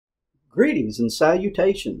Greetings and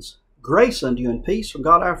salutations. Grace unto you and peace from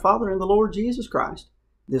God our Father and the Lord Jesus Christ.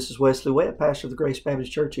 This is Wesley Webb, pastor of the Grace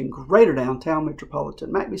Baptist Church in Greater Downtown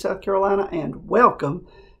Metropolitan McBee, South Carolina, and welcome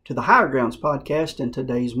to the Higher Grounds podcast and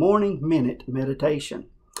today's morning minute meditation.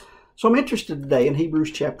 So I'm interested today in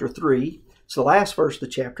Hebrews chapter 3. It's the last verse of the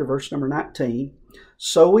chapter, verse number 19.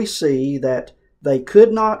 So we see that they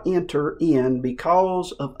could not enter in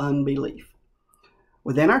because of unbelief.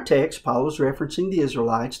 Within our text, Paul is referencing the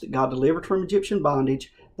Israelites that God delivered from Egyptian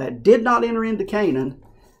bondage that did not enter into Canaan.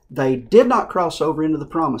 They did not cross over into the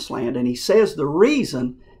promised land. And he says the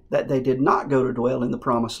reason that they did not go to dwell in the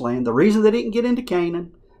promised land, the reason they didn't get into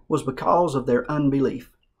Canaan, was because of their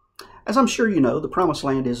unbelief. As I'm sure you know, the promised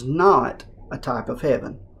land is not a type of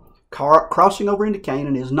heaven. Crossing over into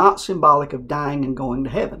Canaan is not symbolic of dying and going to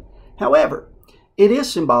heaven. However, it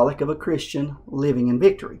is symbolic of a Christian living in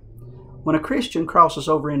victory. When a Christian crosses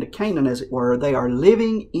over into Canaan, as it were, they are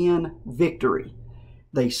living in victory.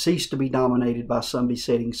 They cease to be dominated by some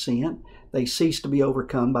besetting sin. They cease to be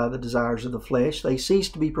overcome by the desires of the flesh. They cease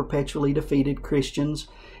to be perpetually defeated Christians,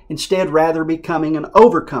 instead rather becoming an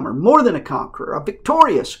overcomer, more than a conqueror, a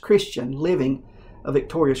victorious Christian living a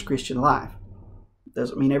victorious Christian life.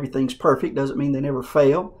 Doesn't mean everything's perfect. Doesn't mean they never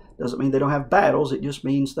fail. Doesn't mean they don't have battles. It just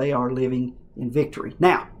means they are living in victory.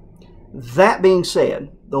 Now, that being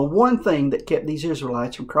said, the one thing that kept these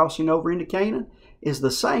Israelites from crossing over into Canaan is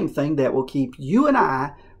the same thing that will keep you and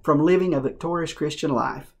I from living a victorious Christian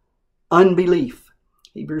life: unbelief.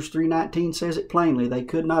 Hebrews 3:19 says it plainly. They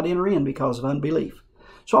could not enter in because of unbelief.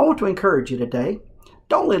 So I want to encourage you today,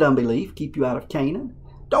 don't let unbelief keep you out of Canaan.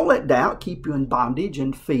 Don't let doubt keep you in bondage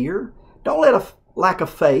and fear. Don't let a lack of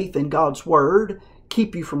faith in God's Word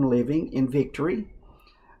keep you from living in victory.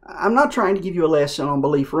 I'm not trying to give you a lesson on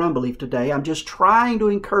belief or unbelief today. I'm just trying to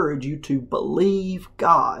encourage you to believe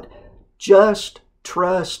God. Just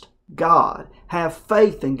trust God. Have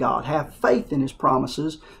faith in God. Have faith in His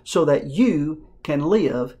promises so that you can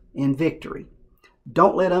live in victory.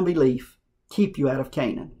 Don't let unbelief keep you out of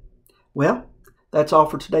Canaan. Well, that's all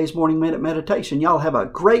for today's morning minute meditation. Y'all have a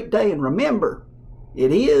great day, and remember,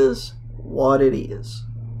 it is what it is.